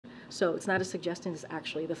So it's not a suggestion, it's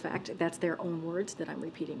actually the fact. That's their own words that I'm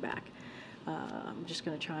repeating back. I'm just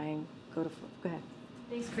going to try and go ahead.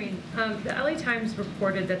 Thanks, Karine. The LA Times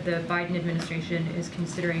reported that the Biden administration is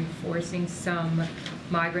considering forcing some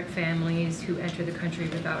migrant families who enter the country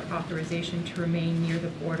without authorization to remain near the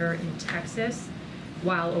border in Texas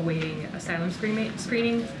while awaiting asylum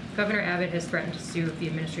screening. Governor Abbott has threatened to sue if the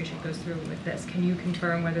administration goes through with this. Can you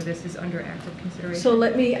confirm whether this is under active consideration? So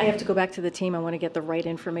I have to go back to the team. I want to get the right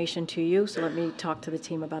information to you. So let me talk to the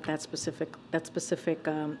team about that specific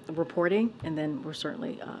reporting, and then we'll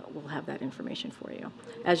certainly we'll have that information for you.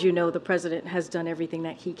 As you know, the president has done everything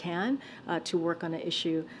that he can to work on an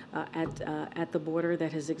issue at the border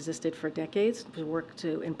that has existed for decades, to work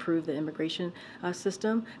to improve the immigration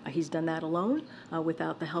system. He's done that alone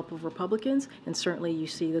without the help of Republicans, and certainly you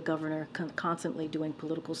see the governor constantly doing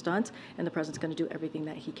political stunts, and the president's going to do everything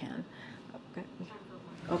that he can. Okay.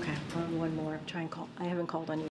 Okay. One more. Try and call. I haven't called on you.